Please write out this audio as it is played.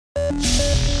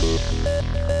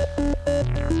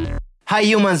Hi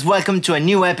humans, welcome to a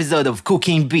new episode of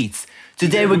Cooking Beats.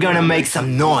 Today we're gonna make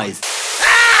some noise.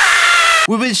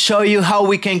 We will show you how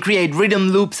we can create rhythm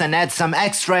loops and add some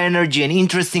extra energy and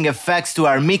interesting effects to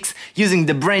our mix using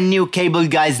the brand new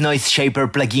Cableguys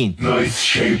NoiseShaper plugin.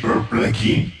 NoiseShaper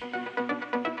plugin.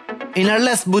 In our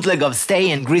last bootleg of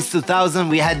Stay and Grease 2000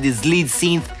 we had this lead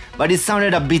synth, but it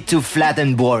sounded a bit too flat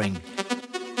and boring.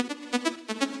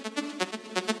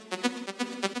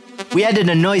 We added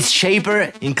a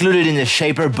NoiseShaper included in the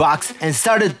Shaperbox and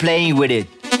started playing with it.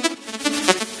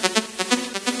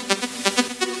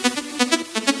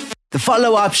 The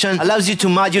follow option allows you to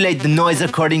modulate the noise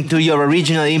according to your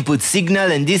original input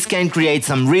signal, and this can create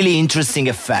some really interesting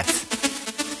effects.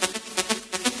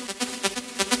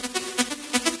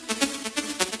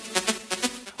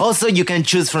 Also, you can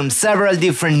choose from several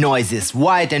different noises: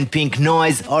 white and pink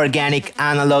noise, organic,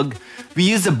 analog. We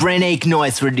use a brain-ache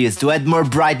noise for this to add more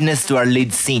brightness to our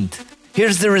lead synth.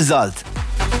 Here's the result.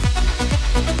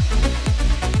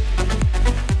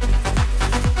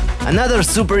 Another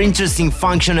super interesting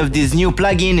function of this new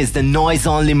plugin is the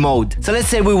noise-only mode. So let's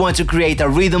say we want to create a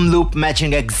rhythm loop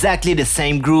matching exactly the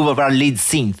same groove of our lead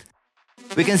synth.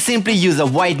 We can simply use a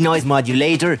white noise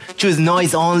modulator, choose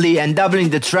noise only, and doubling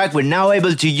the track we're now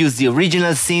able to use the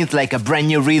original synth like a brand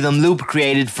new rhythm loop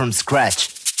created from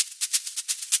scratch.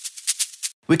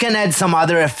 We can add some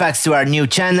other effects to our new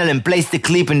channel and place the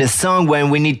clip in the song when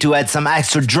we need to add some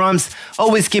extra drums,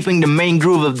 always keeping the main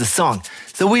groove of the song,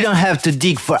 so we don't have to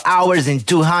dig for hours in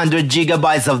 200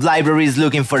 gigabytes of libraries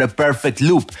looking for the perfect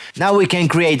loop. Now we can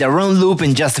create our own loop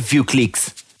in just a few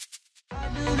clicks.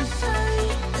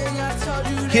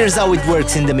 Here's how it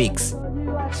works in the mix.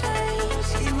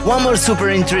 One more super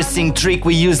interesting trick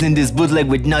we used in this bootleg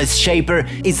with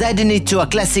NoiseShaper is adding it to a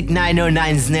classic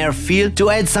 909 snare feel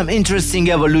to add some interesting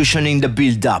evolution in the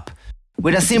build-up.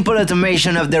 With a simple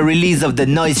automation of the release of the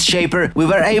NoiseShaper, we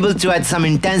were able to add some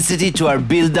intensity to our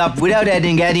build-up without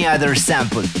adding any other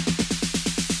sample.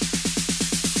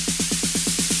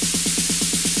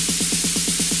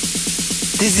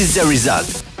 This is the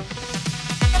result.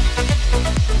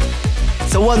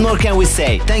 So what more can we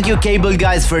say? Thank you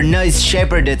Cableguys for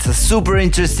NoiseShaper, that's a super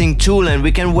interesting tool and we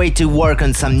can wait to work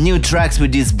on some new tracks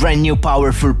with this brand new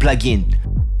powerful plugin.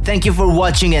 Thank you for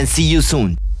watching and see you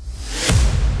soon.